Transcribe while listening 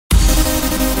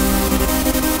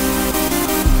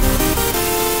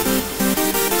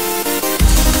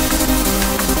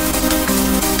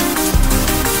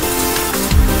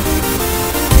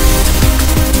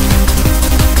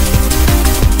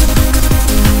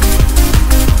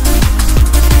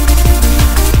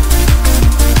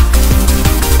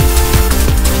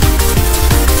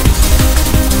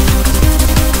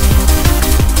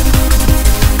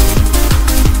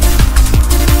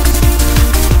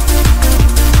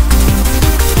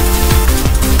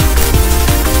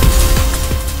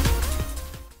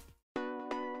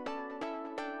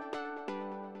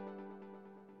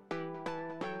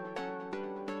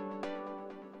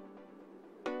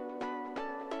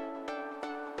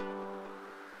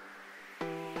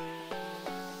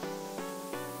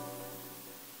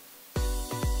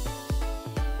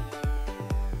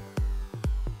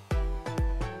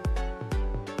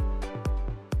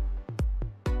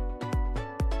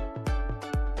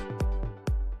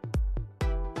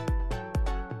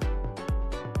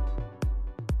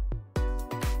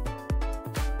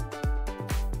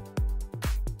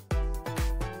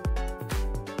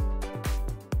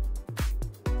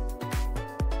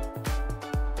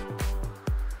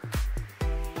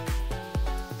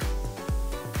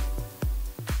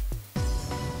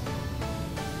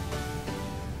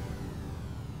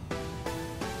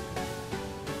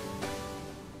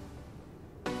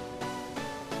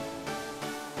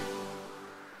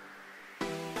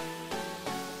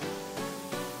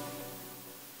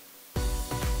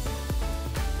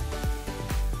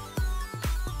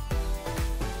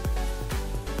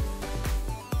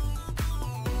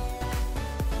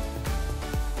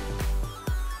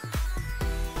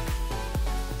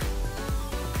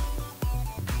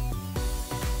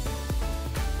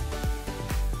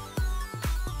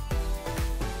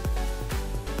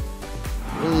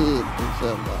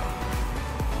$7.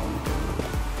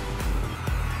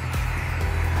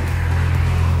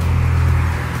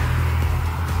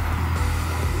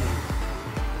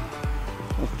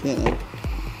 Let's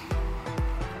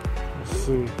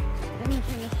see.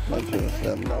 Make sure it's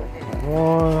 $7.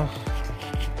 One.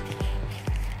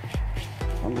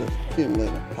 I'm just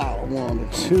accumulating a pile of one.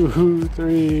 2,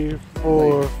 3,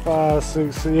 4, 5,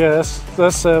 6. Yeah,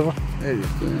 that's 7. There you go.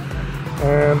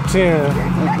 And 10.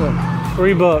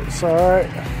 $3. All right.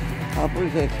 I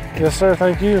appreciate it. Yes, sir.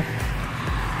 Thank you. I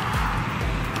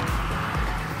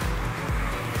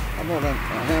bought a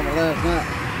hammer last night.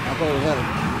 I thought it had a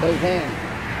big hand.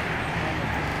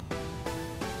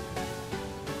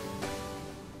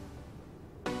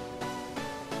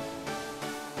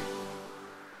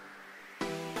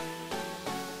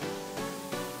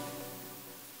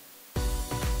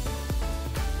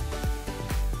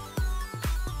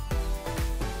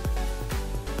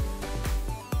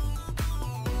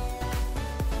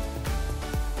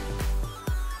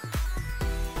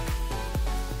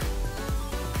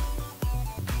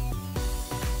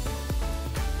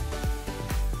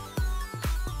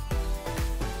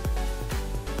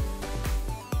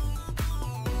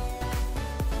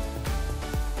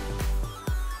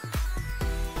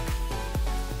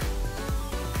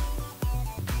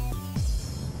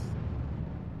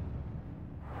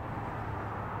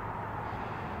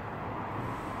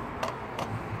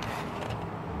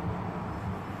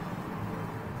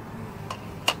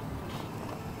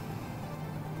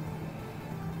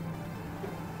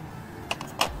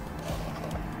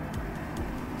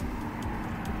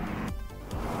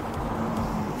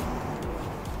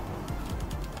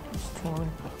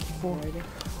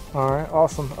 All right,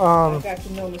 awesome. I got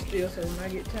your number still, so when I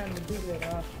get time to do that,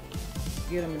 I'll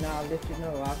get them and I'll let you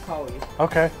know. I'll call you.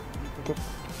 Okay.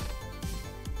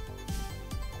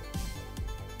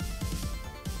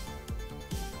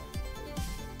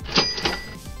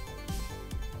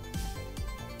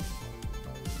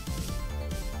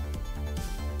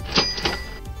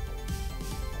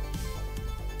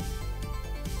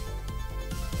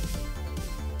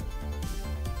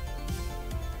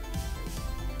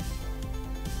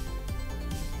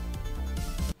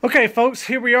 Okay, folks,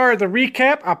 here we are at the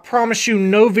recap. I promise you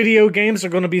no video games are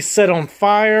going to be set on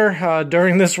fire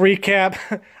during this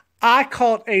recap. I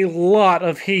caught a lot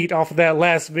of heat off of that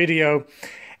last video.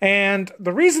 And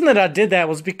the reason that I did that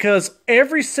was because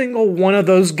every single one of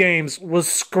those games was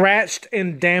scratched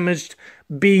and damaged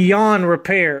beyond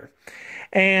repair.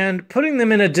 And putting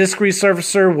them in a disc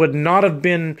resurfacer would not have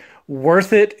been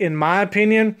worth it, in my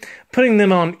opinion. Putting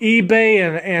them on eBay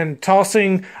and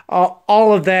tossing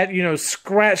all of that, you know,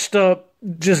 scratched up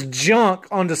just junk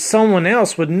onto someone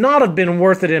else would not have been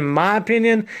worth it, in my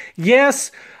opinion.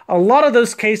 Yes, a lot of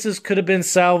those cases could have been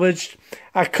salvaged.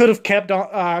 I could have kept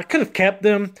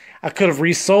them. I could have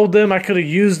resold them. I could have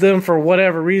used them for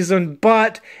whatever reason.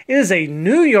 But it is a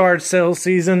new yard sale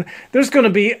season. There's going to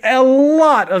be a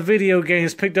lot of video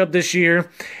games picked up this year.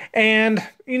 And,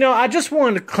 you know, I just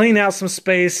wanted to clean out some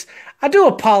space. I do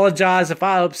apologize if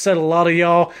I upset a lot of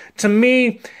y'all. To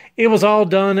me, it was all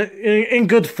done in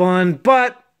good fun.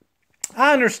 But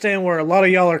I understand where a lot of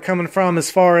y'all are coming from as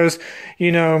far as,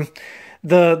 you know,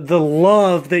 the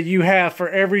love that you have for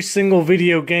every single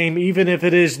video game, even if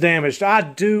it is damaged. I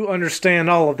do understand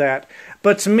all of that.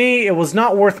 But to me, it was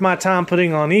not worth my time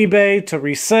putting on eBay to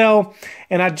resell.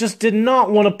 And I just did not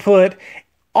want to put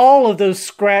all of those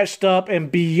scratched up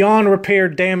and beyond repair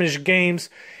damaged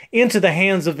games into the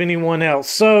hands of anyone else.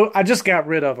 So I just got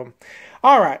rid of them.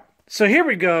 All right, so here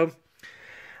we go.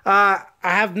 I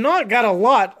have not got a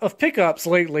lot of pickups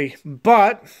lately,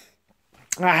 but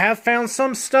I have found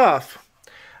some stuff.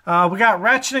 We got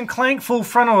Ratchet & Clank Full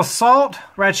Frontal Assault,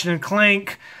 Ratchet &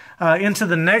 Clank Into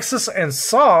the Nexus, and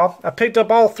Saw. I picked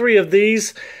up all three of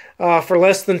these for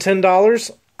less than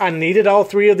 $10. I needed all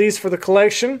three of these for the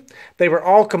collection. They were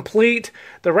all complete.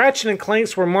 The Ratchet &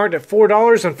 Clanks were marked at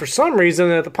 $4, and for some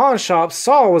reason at the pawn shop,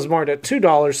 Saw was marked at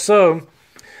 $2. So,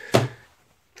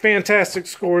 fantastic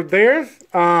score there.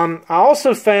 I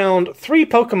also found 3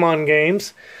 Pokemon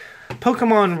games.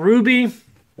 Pokemon Ruby.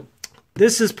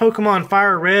 This is Pokemon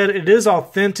Fire Red. It is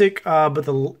authentic, but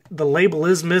the label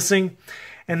is missing.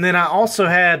 And then I also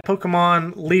had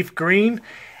Pokemon Leaf Green.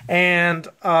 And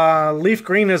Leaf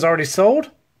Green is already sold.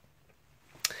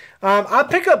 I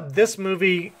pick up this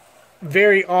movie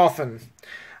very often.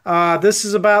 This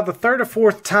is about the 3rd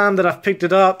or 4th time that I've picked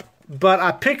it up. But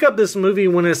I pick up this movie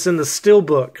when it's in the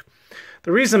Steelbook.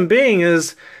 The reason being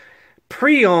is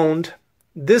pre-owned.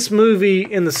 This movie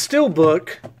in the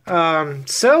Steelbook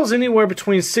sells anywhere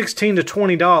between $16 to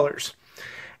 $20.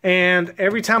 And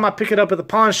every time I pick it up at the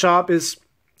pawn shop, it's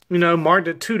you know, marked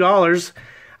at $2.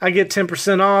 I get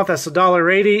 10% off. That's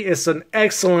 $1.80. It's an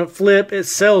excellent flip. It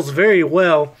sells very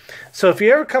well. So if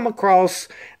you ever come across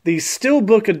the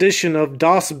Steelbook edition of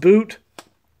Das Boot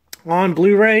on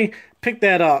Blu-ray, pick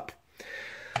that up.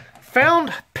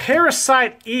 Found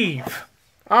Parasite Eve.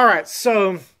 Alright,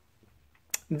 so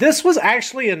this was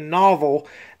actually a novel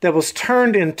that was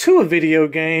turned into a video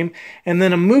game, and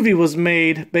then a movie was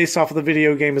made based off of the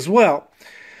video game as well.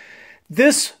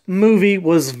 This movie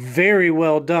was very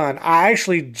well done. I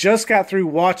actually just got through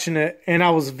watching it, and I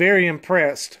was very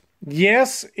impressed.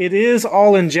 Yes, it is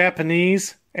all in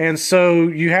Japanese, and so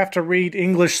you have to read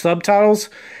English subtitles.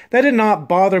 That did not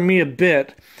bother me a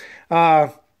bit.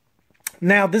 Now,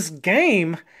 this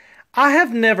game, I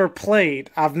have never played.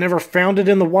 I've never found it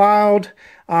in the wild,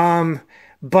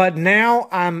 but now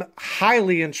I'm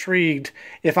highly intrigued,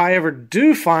 if I ever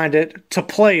do find it, to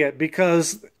play it,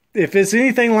 because if it's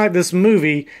anything like this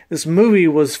movie was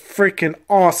freaking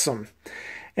awesome.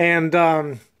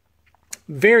 And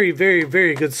very, very,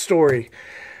 very good story.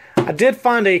 I did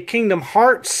find a Kingdom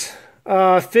Hearts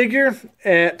figure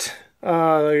at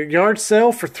a yard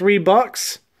sale for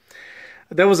 $3.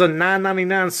 There was a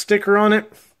 $9.99 sticker on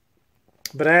it.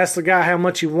 But I asked the guy how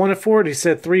much he wanted for it. He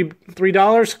said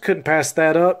 $3. Couldn't pass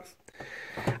that up.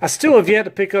 I still have yet to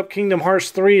pick up Kingdom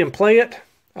Hearts 3 and play it.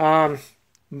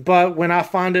 But when I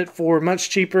find it for much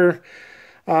cheaper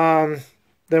than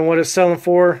what it's selling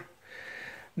for,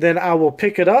 then I will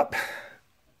pick it up.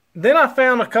 Then I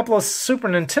found a couple of Super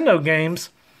Nintendo games.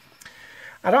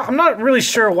 I'm not really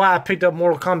sure why I picked up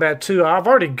Mortal Kombat 2. I've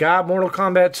already got Mortal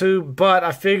Kombat 2, but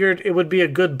I figured it would be a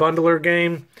good bundler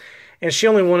game. And she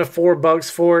only wanted $4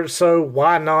 for it, so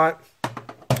why not?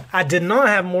 I did not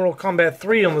have Mortal Kombat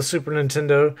 3 on the Super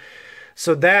Nintendo,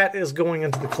 so that is going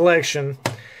into the collection.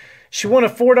 She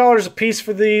wanted $4 a piece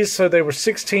for these, so they were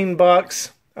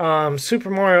 $16. Super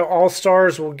Mario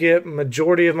All-Stars will get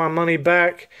majority of my money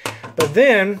back. But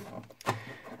then,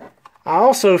 I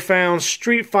also found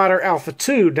Street Fighter Alpha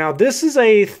 2. Now, this is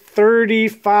a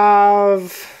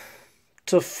 $35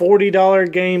 to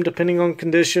 $40 game, depending on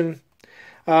condition.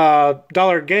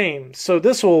 Dollar game. So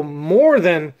this will more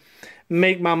than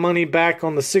make my money back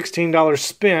on the $16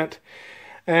 spent.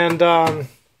 And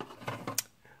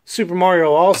Super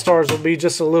Mario All-Stars will be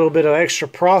just a little bit of extra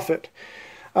profit.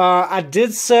 I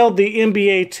did sell the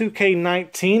NBA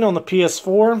 2K19 on the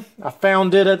PS4. I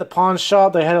found it at the pawn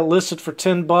shop. They had it listed for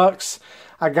 $10.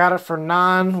 I got it for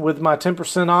 $9 with my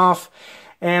 10% off.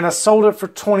 And I sold it for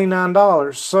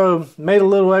 $29. So made a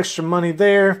little extra money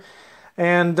there.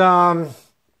 And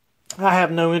I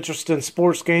have no interest in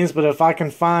sports games, but if I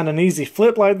can find an easy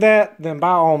flip like that, then by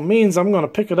all means, I'm going to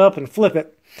pick it up and flip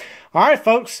it. All right,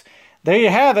 folks, there you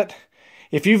have it.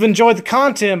 If you've enjoyed the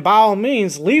content, by all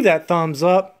means, leave that thumbs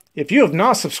up. If you have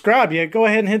not subscribed yet, go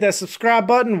ahead and hit that subscribe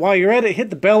button. While you're at it, hit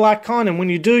the bell icon, and when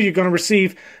you do, you're going to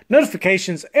receive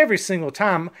notifications every single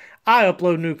time I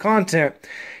upload new content.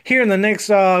 Here in the next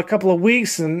couple of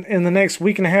weeks, and in the next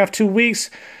week and a half, 2 weeks,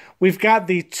 we've got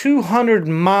the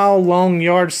 200-mile-long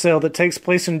yard sale that takes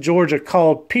place in Georgia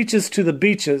called Peaches to the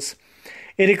Beaches.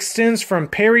 It extends from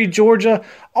Perry, Georgia,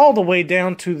 all the way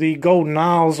down to the Golden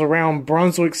Isles around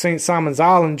Brunswick, St. Simons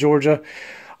Island, Georgia,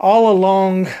 all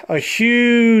along a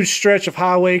huge stretch of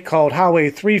highway called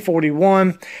Highway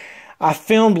 341. I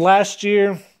filmed last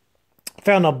year,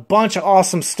 found a bunch of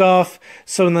awesome stuff.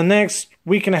 So in the next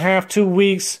week and a half, 2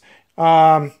 weeks,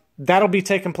 that'll be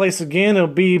taking place again. It'll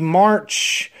be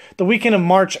the weekend of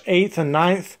March 8th and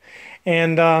 9th.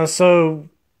 And so,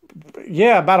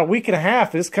 yeah, about a week and a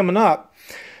half is coming up.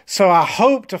 So I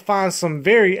hope to find some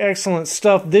very excellent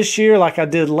stuff this year like I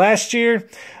did last year.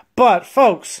 But,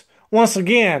 folks, once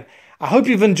again, I hope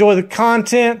you've enjoyed the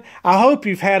content. I hope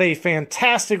you've had a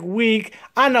fantastic week.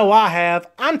 I know I have.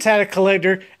 I'm Tatted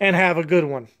Collector, and have a good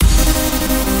one.